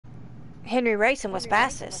Henry Racing was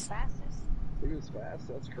fastest. He was fast.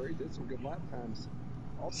 That's crazy. Did some good lap times.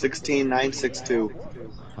 16.962.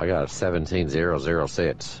 I got a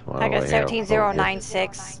 17.006. I got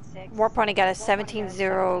 17.096. Warp Pony got a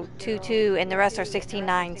 17.022, and the rest are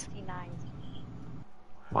 16.9s.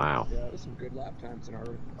 Wow. Yeah, there's some good lap times in our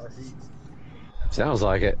heat. Sounds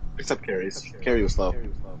like it. Except Kerri's. Kerri was slow.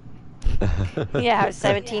 Yeah,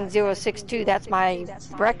 17.062. That's my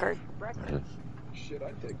record. Shit,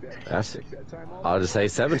 I'd take that. That's Take that time off. I'll just say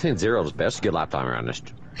 17.0 is best good lap time around this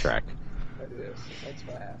track. That is. That's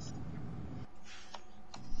fast.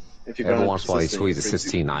 If you're Every going once in a while you squeeze a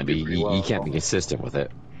consistent, 16.9, but you can't be consistent with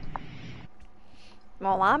it.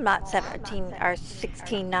 Well, I'm not 17 or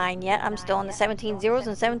 16.9 yet. I'm still in the 17.0s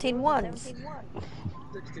and 17.1s.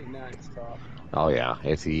 16.9's top. Oh yeah,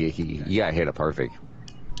 it's you gotta hit it perfect.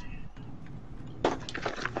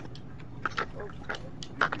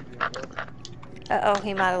 Uh-oh,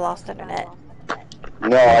 he might have lost internet.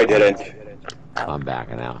 No, I didn't. Oh. I'm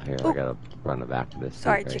backing out here. I gotta run it back to this.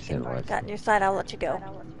 Sorry, race chicken. anyways. Got on your side, I'll let you go.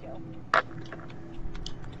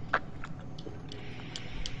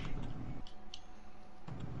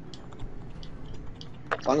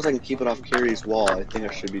 As long as I can keep it off Kerri's wall, I think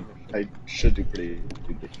I should do pretty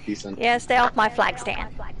decent. Yeah, stay off my flag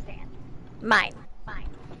stand. Mine.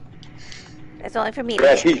 That's only for me to Yeah,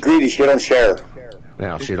 get. she's greedy. She don't share.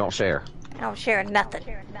 Now she don't share. I don't share nothing.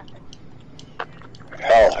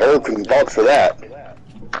 Hell, her can vouch for that.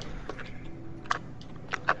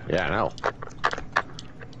 Yeah, I know.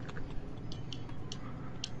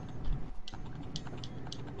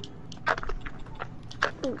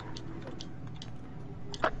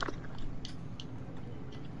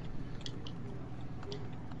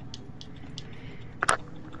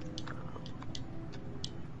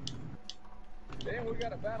 Damn, we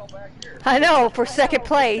got a battle back here. I know, for second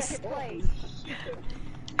place.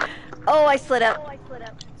 Oh, I slid up.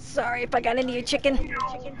 Sorry if I got into your chicken.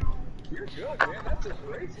 You're good, man. That's just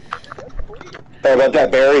racing. That's clean. Sorry about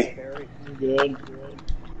that, Barry. Good.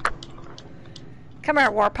 Come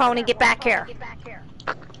here, War Pony, get back here.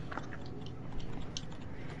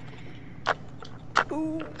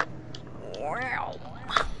 Ooh. Wow.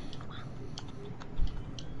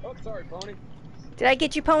 Oh, sorry, Pony. Did I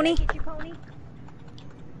get you, Pony?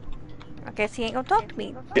 I guess he ain't gonna talk to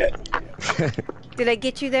me. Yeah. Did I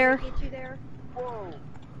get you there? Whoa.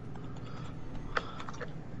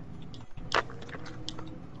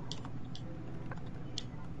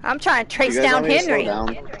 I'm trying to trace You guys down want me to slow Henry. down?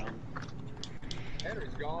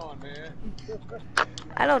 Henry's gone, man.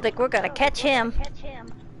 I don't think we're gonna catch him.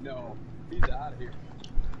 No, he's out of here.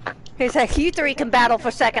 He's like, you three can battle for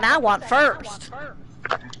second. I want first.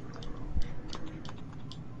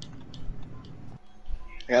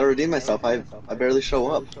 I gotta redeem myself. I barely show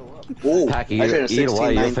up. Whoa! Packy, I ran a either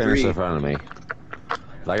way, you'll finish in 16.93. front of me.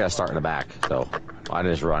 I gotta start in the back, so I'm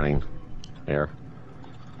just running here.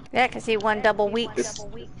 Yeah, 'cause he won double weeks. It's-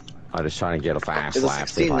 I'm just trying to get a fast Is a lap.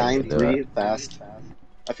 See if I can do 16.93 it. fast?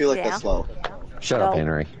 I feel like Yeah. that's slow. Shut up, No.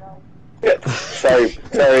 Henry. Yeah. Sorry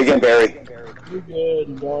again, Barry. You're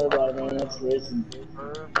good. Don't worry about it, man. That's racing.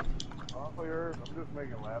 Off here. I'm just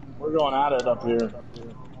making laps. We're going at it up here.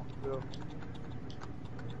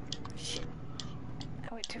 Shit.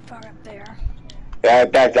 I went too far up there. Yeah, I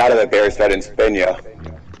backed out of it, Barry, so I didn't spin you.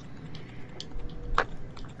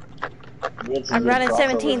 I'm running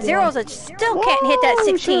 17.0s. I still can't hit that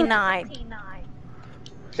 16.9.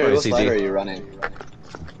 Kerri, what CG. slide are you running?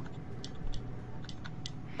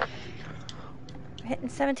 Hitting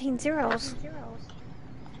 17.0s.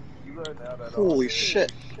 Holy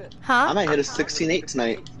shit! I Huh? might hit a 16.8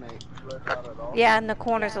 tonight. Yeah, in the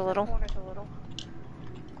corners a little.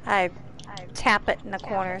 I tap it in the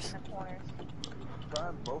corners.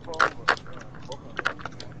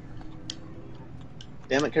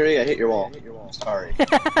 Damn it, Kerri! I hit your wall. Sorry.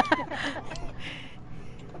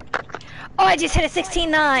 Oh, I just hit a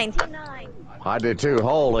 16.9. I did too.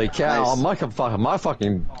 Holy cow! Nice. My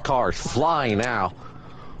fucking car's flying now.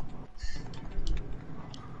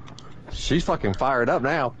 She's fucking fired up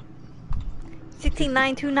now.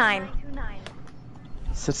 16.929.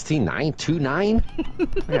 16.929.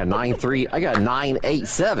 I got 9.3. I got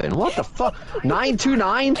 9.87. What the fuck?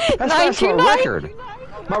 9.29? That's fast for a 9.29? record.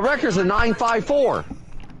 My record's a 9.54.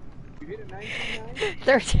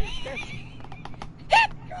 13.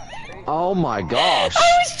 Oh my gosh.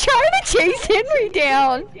 I was trying to chase Henry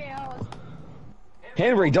down.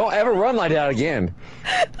 Henry, don't ever run like that again.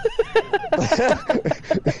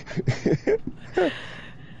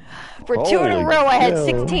 For two in a Holy row, I had cow.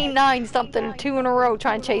 16.9 something, 2 in a row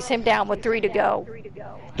trying to chase him down with 3 to go.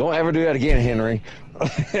 Don't ever do that again, Henry.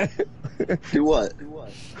 Do what?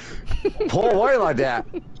 Pull away like that.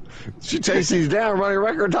 She takes these down running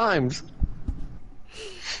record times.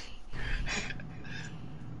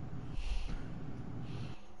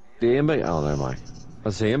 Did anybody? Oh, never mind.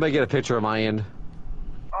 Let's see. Anybody get a picture of my end?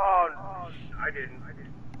 Oh, I didn't.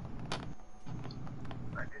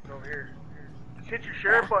 I didn't over here. Just hit your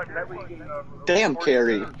share button. That way you can. Damn,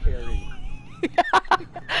 Kerri.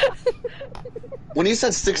 When you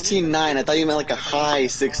said 16.9, I thought you meant like a high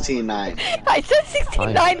 16.9. I said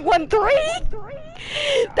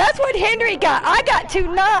 69.13. That's what Henry got. I got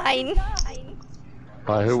 2.9.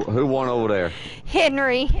 All right, who won over there?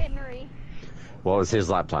 Henry. What was his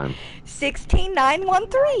lap time? 16.913.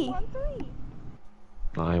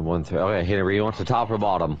 913. Okay, Henry, you want the top or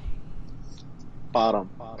bottom? Bottom.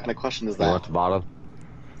 What kind of question is You want that? the bottom?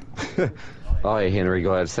 All right, Henry,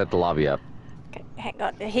 go ahead. Set the lobby up. Okay, hang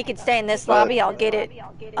on. He can stay in this lobby. I'll get it. Do you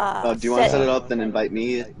want to set it up, then invite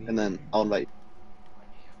me, and then I'll invite.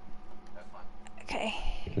 Okay.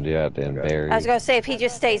 You can do that, then Barry. I was going to say if he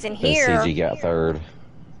just stays in Then here. CG got third.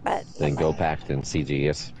 But Then go back, then CG.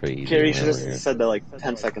 It's pretty easy. Kerri should have said that like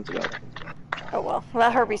 10 seconds ago. oh well.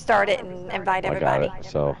 Let her restart it and invite I got everybody. it.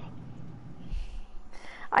 So.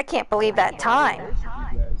 I can't believe that time.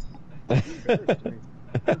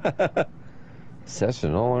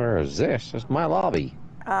 Session owner is this? It's my lobby.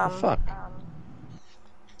 The fuck.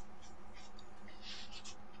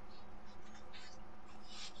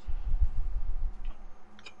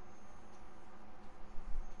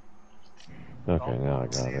 Okay, now I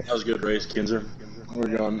got it. That was a good race, Kinzer.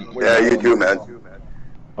 We're going. Yeah, you do, man.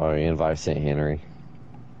 Oh, invite St. Henry.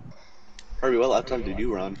 Harvey, what lap time did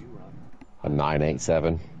you run? A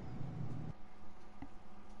 987.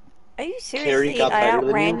 Are you Kerri serious? got I better than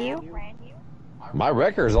outran you? you? My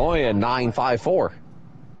record is only a 954.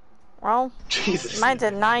 Well, Jesus. mine's a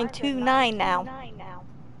 929 now.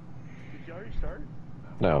 Did you already start?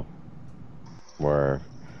 No. Where,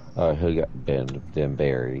 who got Ben? Then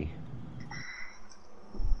Barry.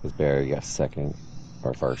 Because Barry got second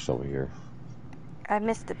or first over here. I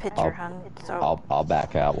missed the picture, hon. So I'll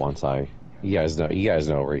back out once I. You guys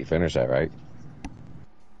know where you finished at, right?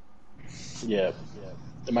 Yeah.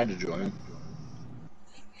 They might have joined.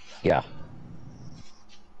 Yeah.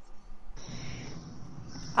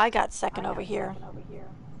 I got second over here.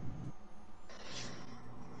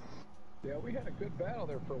 Yeah, we had a good battle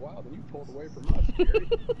there for a while. Then you pulled away from us,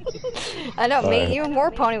 Kerri. I know, me, Alright. you, and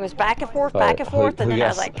War Pony was back and forth, and then I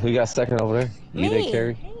was like, who got second over there? You did, Me.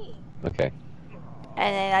 Kerri? Okay.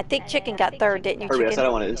 and then I think Chicken got third, didn't you, Harvey, I said I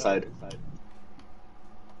Chicken? want it inside.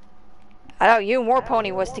 I know, you and War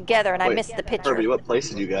Pony was together, and I Wait, missed the picture. Harvey, what place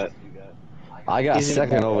did you get? I got Easy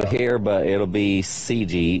second back over up. here, but it'll be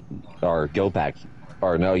CG or GoPack.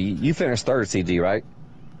 Or no, you finished third, CG, right?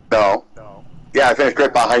 No. Yeah, I finished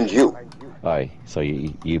right behind you. Alright, so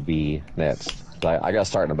you be next. I got to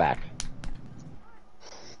start in the back.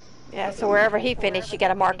 Yeah, so wherever he finished, you got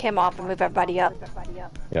to mark him off and move everybody up.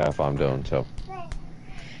 Yeah, if I'm doing so.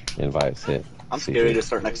 Invites hit. I'm scared to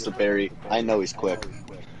start next to Barry. I know he's quick.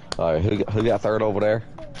 Alright, who got third over there?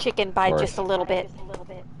 Chicken by Or- just a little bit.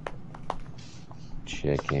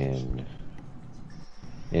 Chicken.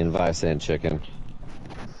 Invites in chicken.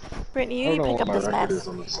 Brittany, I you don't need know to pick what up my this record is mess.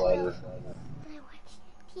 on the slider.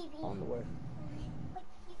 On the way.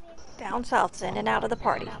 Down south's in and out of the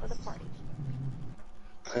party.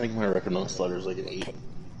 I think my record on the slider is like an 8,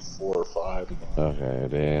 4 or 5. Okay,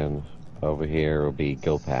 then over here will be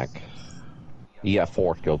GoPack. You got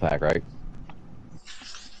fourth GoPack, right?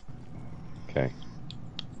 Okay.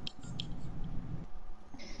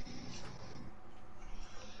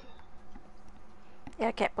 Yeah,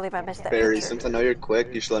 I can't believe I missed that Barry, picture. since I know you're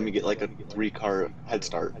quick, you should let me get like a 3-car head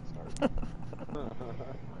start.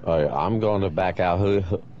 Alright, I'm going to back out.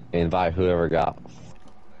 Invite whoever got.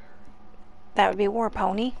 That would be War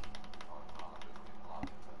Pony.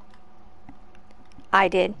 I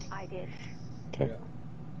did. Okay.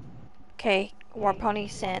 Okay, War Pony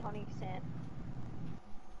sent.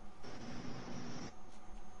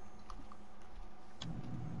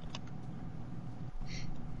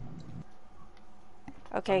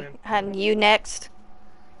 Okay, hun, you next.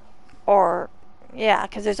 Or, yeah,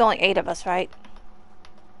 because there's only 8 of us, right?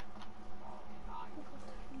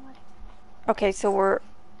 Okay, so we're.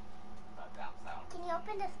 Can you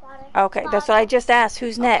open this water? Okay, that's what I just asked.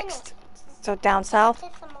 Who's Open next? it. So down south?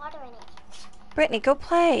 There's some water in it. Brittany, go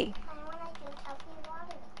play. I want to drink healthy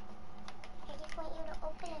water. I just want you to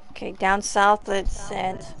open it. Okay, down south, it's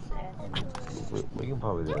sent. We can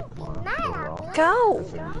probably do it tomorrow. Nah, Go!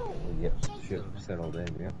 We get shit settled in.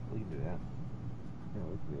 Yeah, we can do that. Yeah,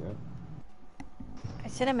 we can do that. I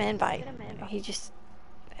sent him an invite. He just.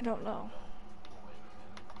 I don't know.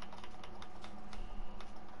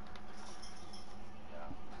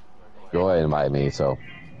 go ahead and invite me. So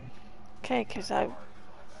Okay, because I.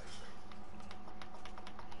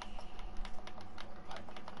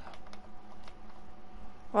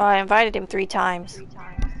 Well, I invited him 3 times.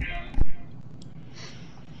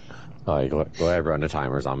 go ahead, run the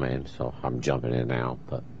timers. I'm in, so I'm jumping in now.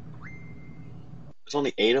 But There's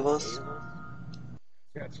only 8 of us?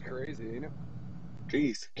 That's crazy, ain't it?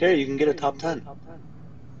 Jeez. Kerri, you can get a top 10.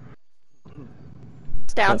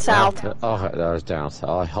 It's down south. Oh, that was down south.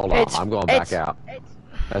 Oh, hold on, I'm going back out.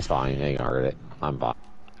 That's fine. You ain't heard it. I'm fine.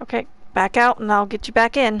 Okay, back out and I'll get you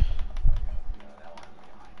back in.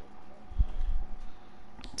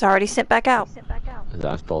 It's already sent back out.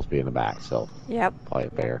 I'm supposed to be in the back, so Yep. play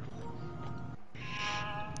it fair.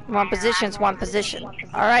 One position's one position.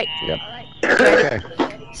 All right. Yep. Okay.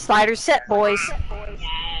 Sliders set, boys.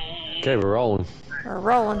 Okay, we're rolling. We're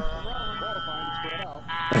rolling.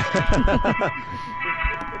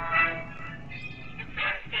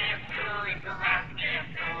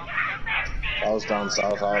 If I was down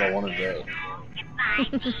south, I would have won a day.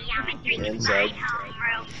 Inside.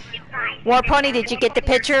 War Pony, did you get the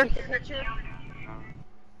picture?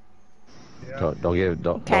 Don't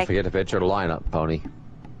forget the picture of the lineup, Pony.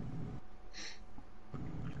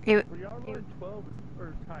 You,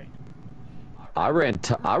 I ran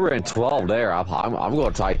 12 there. I'm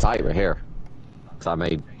going tight right here. Cause I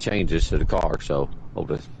made changes to the car, so hope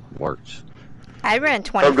this works. I ran Herb,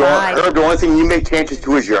 25. the only thing you make changes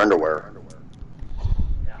to is your underwear.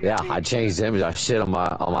 Yeah, I changed the image. I shit on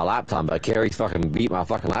my lap time, but Kerri fucking beat my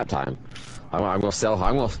fucking lap time. I'm gonna sell.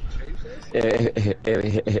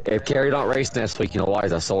 If Kerri don't race next week, you know why?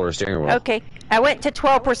 I sold her steering wheel. Okay, I went to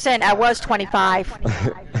 12%. I was 25. I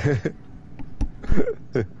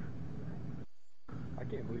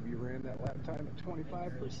can't believe you ran that lap time at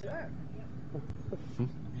 25%.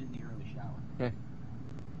 Okay.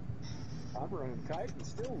 I'm running tight and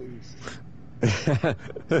still lose.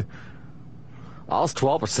 I was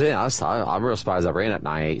 12%. I'm real surprised I ran at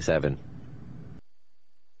 987.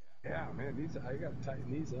 Yeah, man, I gotta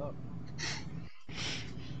tighten these up.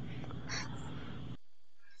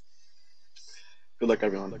 Good luck,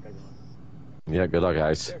 everyone. Yeah, good luck,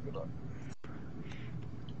 guys. Yeah, good luck.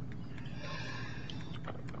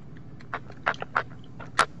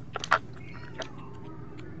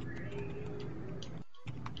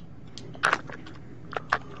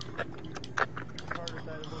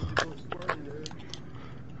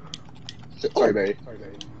 Sorry, Barry.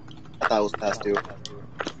 I thought it was past due.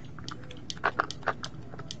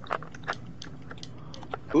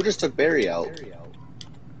 Who just took Barry out?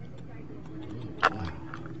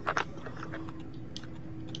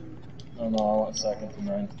 Oh no, I went second to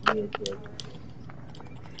 9 real quick.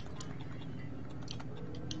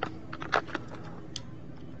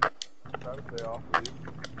 Try to stay off of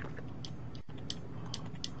you.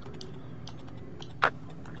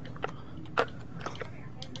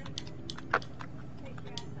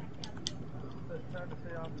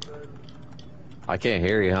 I can't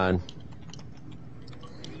hear you, hon.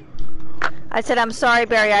 I said, I'm sorry,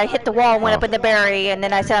 Barry. I hit the wall and went up in the berry, and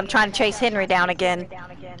then I said, I'm trying to chase Henry down again.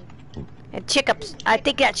 And I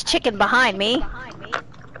think that's chicken behind me.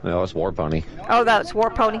 No, it's War Pony. Oh, that was War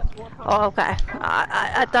Pony. Oh, okay.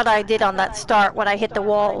 I thought I did on that start when I hit the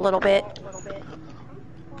wall a little bit.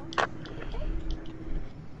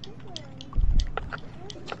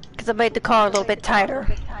 Because I made the car a little bit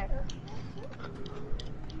tighter.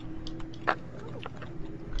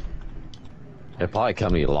 It'll probably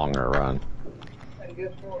come to you longer run.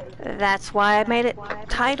 That's why I made it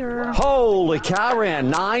tighter. Holy cow, I ran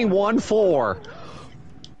 914.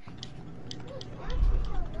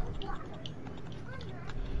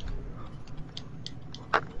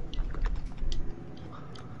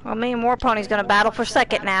 Well, me and War Pony's gonna battle for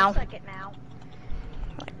second now.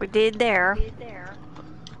 Like we did there.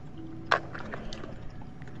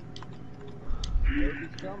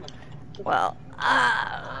 Well,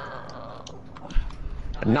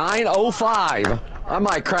 905. I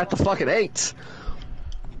might crack the fucking 8.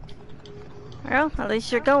 well, at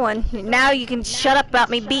least you're going. Now you can shut up about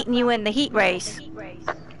me beating you in the heat race.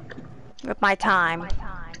 With my time.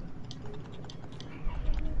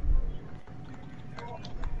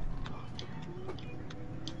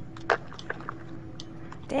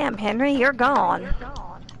 Damn, Henry, you're gone.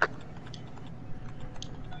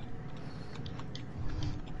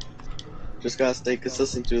 Just gotta stay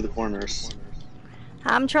consistent through the corners.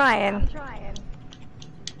 I'm trying.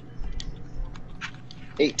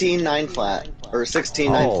 18-9 flat. Or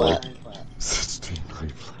 16-9 flat. 16.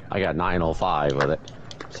 I got 905 with it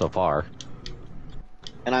so far.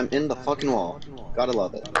 And I'm in the fucking wall. Gotta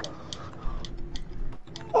love it.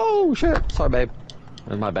 Oh shit! Sorry, babe.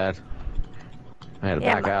 That's my bad. I had to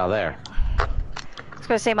Yeah, back out of there. I was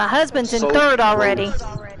gonna say my husband's in So third already.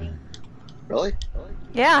 Really?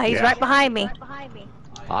 Yeah, he's Yeah. right behind me.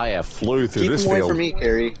 I have flew through Keep this him away field. from me,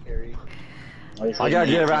 Kerri. I gotta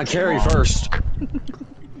get around Kerri first.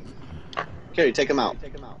 Kerri, take him out.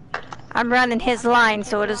 I'm running his line,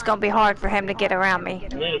 so it is gonna be hard for him to get around me.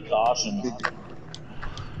 I need a caution.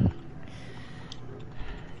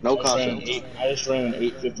 No caution. I just ran an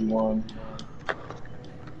 851.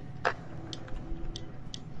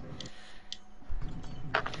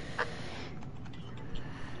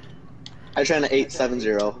 I ran an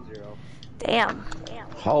 870. Damn.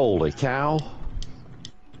 Holy cow.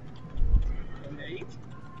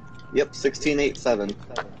 Yep, 1687.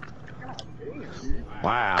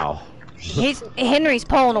 Wow. Henry's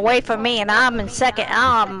pulling away from me, and I'm in second.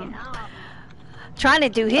 I'm trying to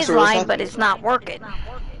do his line, but it's not working.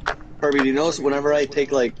 Kirby, do you notice whenever I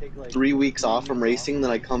take like 3 weeks off from racing, then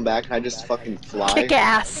I come back and I just fucking fly? Kick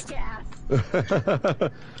ass.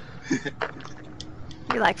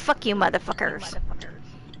 You're like, fuck you, motherfuckers.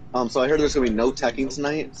 So I heard there's gonna be no teching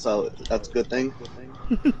tonight, so that's a good thing.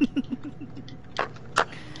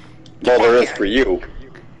 Well, there is for you.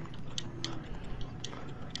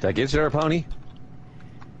 That gets you there, Pony?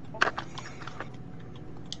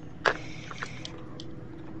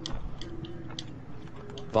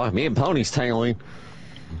 Fuck, me and Pony's tangling.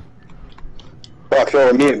 Fuck,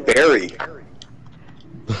 over me and Barry.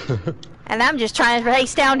 And I'm just trying to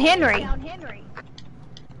race down Henry.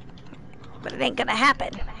 But it ain't gonna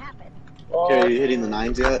happen. Okay, are you hitting the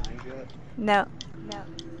 9s yet? No.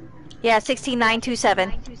 Yeah,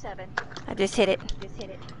 16927. I just hit it.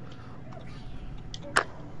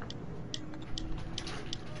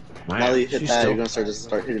 Man, Now that you hit she's that, still- you're gonna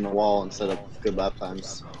start hitting the wall instead of good lap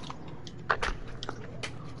times.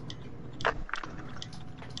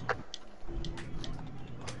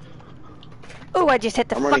 Ooh, I just hit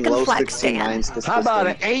the I'm running fucking low flag 16.9s stand. this How about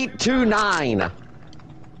an system. 829?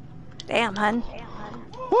 Damn, hun.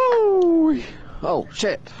 Woo! Oh,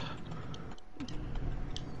 shit.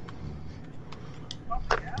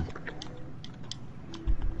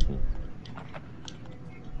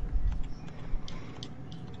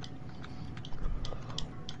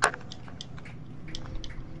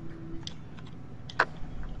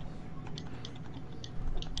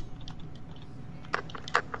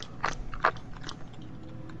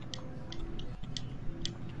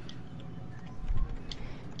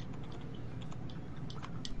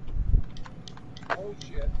 Oh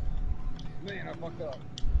shit. Man, I fucked up.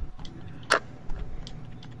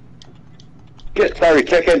 Get sorry,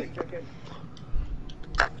 chicken.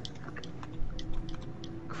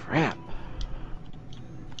 Crap.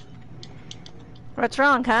 What's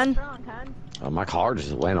wrong, hun? My car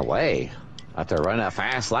just went away. After running that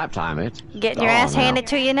fast lap time, it's Getting your gone ass now. handed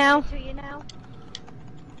to you now?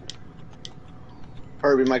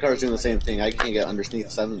 Kirby, my car's doing the same thing. I can't get underneath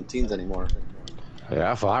 17s anymore.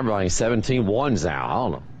 Yeah, so I'm running 17 ones now. I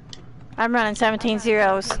don't know. I'm running 17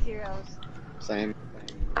 zeros. Same.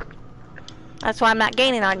 That's why I'm not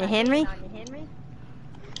gaining on you, Henry.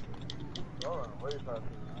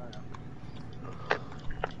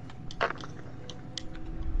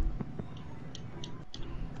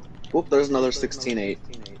 Whoop, there's another 16.8.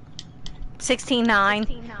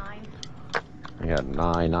 16.9. I got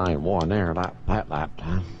 991 there that lap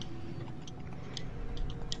time.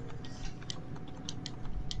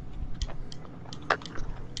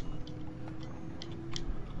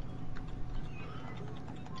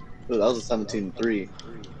 Ooh, that was a 17.3.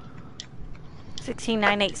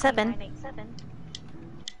 16987.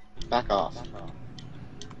 Back off.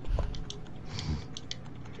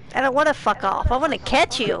 I don't want to fuck off. I want to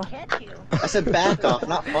catch you. I said back off,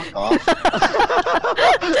 not fuck off.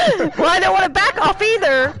 Well, I don't want to back off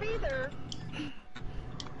either.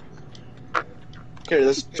 Okay,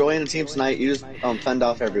 let's join a team tonight. You just fend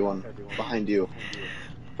off everyone behind you.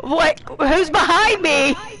 What? Who's behind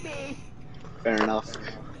me? Fair enough.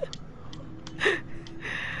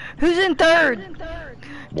 Who's in third?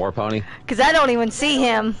 More Pony? Because I don't even see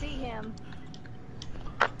him.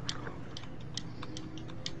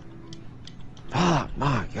 Oh,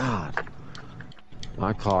 my God.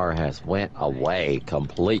 My car has went away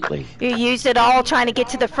completely. You used it all trying to get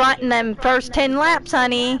to the front in them first 10 laps,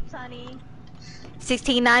 honey.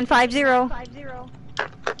 16950.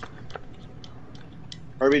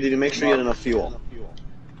 Herbie, did you make sure you had enough fuel?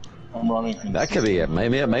 I'm running. That could be it.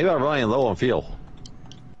 Maybe I'm running low on fuel.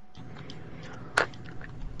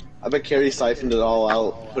 I bet Kerri siphoned it all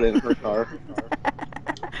out, put it in her car.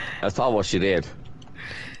 That's probably what she did.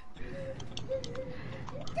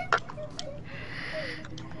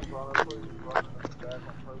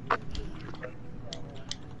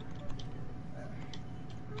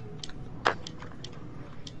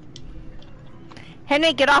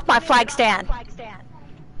 Henry, get off my flag stand.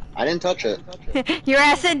 I didn't touch it. Your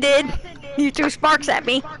ass did. You threw sparks at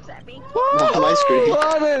me. Not on my screen.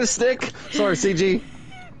 Oh, I made a stick. Sorry, CG.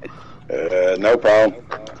 No problem.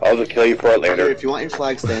 I'll just kill you for it Here, later. if you want your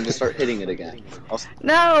flag stand, just start hitting it again.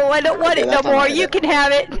 No, I don't want Okay, it no that's more. fine. You can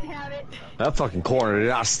have it. That fucking corner did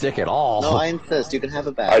not stick at all. No, I insist. You can have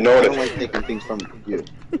it back. I know it don't is. like taking things from you.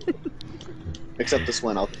 Except this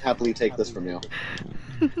one. I'll happily take this from you.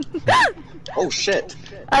 Oh shit!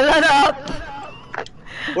 I let up.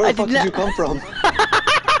 Where I the fuck did did you not- come from?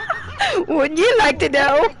 Wouldn't you like to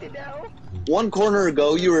know? One corner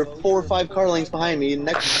ago, you were 4 or 5 car lengths behind me.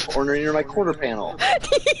 Next corner, you're my quarter panel.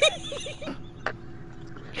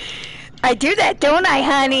 I do that, don't I,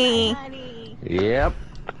 honey? Yep.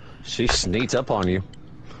 She sneaks up on you.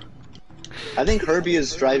 I think Herbie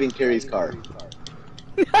is driving Kerri's car.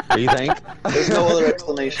 You think? There's no other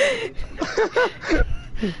explanation.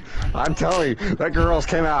 I'm telling you, that girl's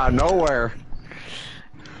came out of nowhere.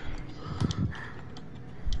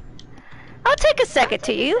 I'll take a second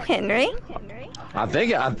to you, Henry. I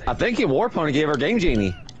think your War Pony gave her Game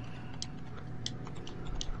Genie.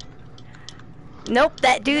 Nope,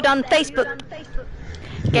 that dude on Facebook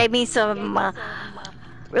gave me some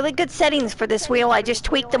really good settings for this wheel. I just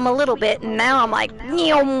tweaked them a little bit, and now I'm like,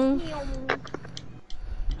 Nyom.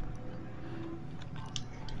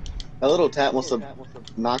 A little tap must have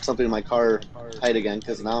knocked something in my car tight again,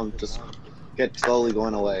 because now I'm just slowly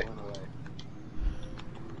going away.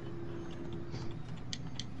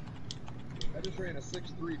 I just ran a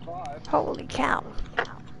 635. Holy cow.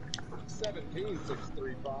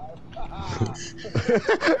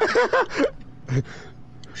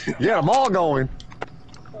 17635. You got them all going.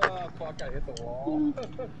 Fuck, I hit the wall.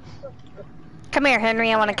 Come here,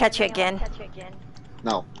 Henry. I want to catch you again.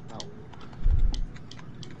 No.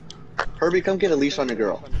 Herbie, come get a leash on your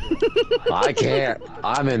girl. I can't.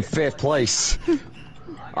 I'm in 5th place.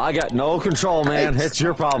 I got no control, man. It's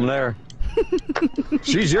your problem there.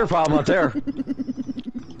 She's your problem up there.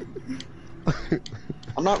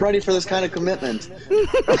 I'm not ready for this kind of commitment.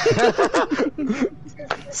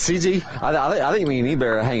 CG, I think me and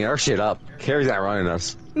E-Bear are hanging our shit up. Kerri's not running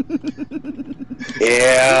us.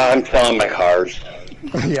 Yeah, I'm selling my cars.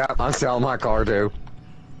 Yeah, I'm selling my car too.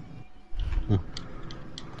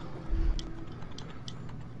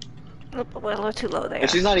 Oop, a little too low there. And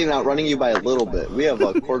she's not even outrunning you by a little bit. We have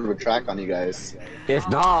a quarter of a track on you guys. If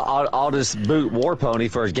not, I'll just boot War Pony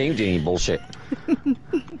for his Game Genie bullshit.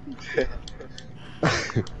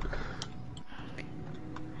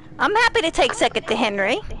 I'm happy to take second to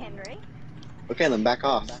Henry. Okay, then back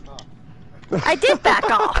off. I did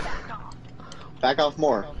back off. Back off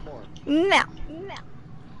more. No.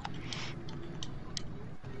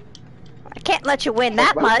 I can't let you win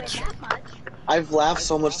that much. I've laughed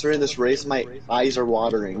so much during this race, my eyes are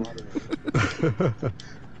watering.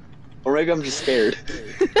 Or maybe I'm just scared.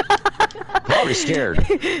 Probably scared.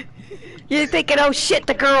 You're thinking, oh shit,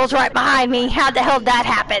 the girl's right behind me. How the hell did that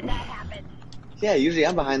happen? Yeah, usually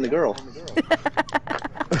I'm behind the girl.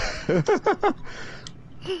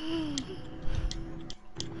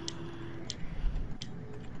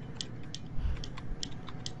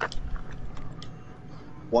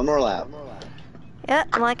 One more lap. Yeah,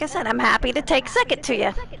 like I said, I'm happy to take second to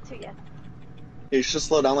you. You should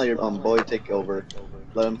slow down, let your boy take over.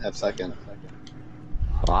 Let him have second.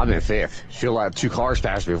 Well, I'm in 5th. She'll have 2 cars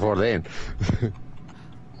pass me before then.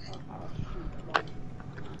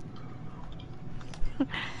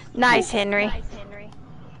 Nice, Henry.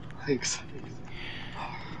 Thanks.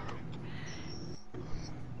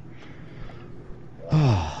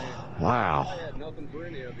 Wow. I had nothing for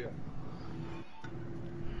any of you.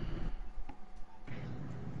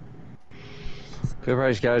 Good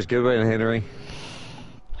race, guys. Good win, Henry.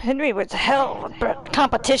 Henry was a hell of a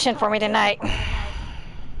competition for me tonight.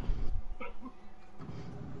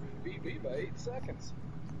 Beat me by 8 seconds.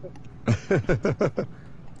 God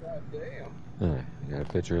damn. Got a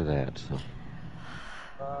picture of that. So.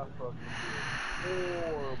 Fucking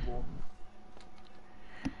horrible.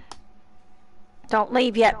 Don't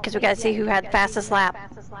leave yet, because we gotta see who had the fastest lap.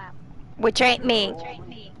 Which ain't me.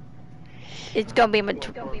 It's gonna be my...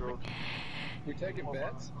 We taking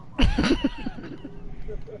bets?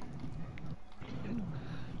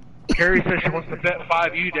 Kerri says she wants to bet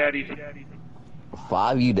 5 you daddies.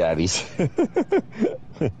 5 you daddies. Every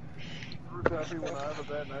time when I have a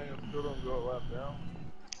bad night, I'm still don't go a lap down.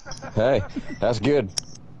 Hey, that's good.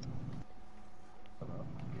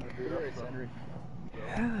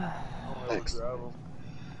 Thanks.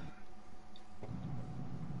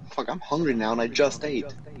 Fuck, I'm hungry now and I just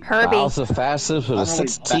ate. Herbie. Miles the fastest with a I don't know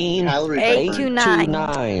 16, calorie 829.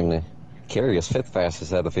 829. Kerri is 5th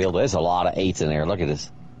fastest out of the field. There's a lot of 8s in there. Look at this.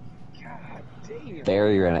 God damn.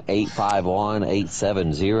 Barrier in an 8.51,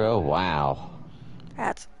 8.70. Wow.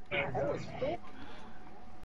 That's That was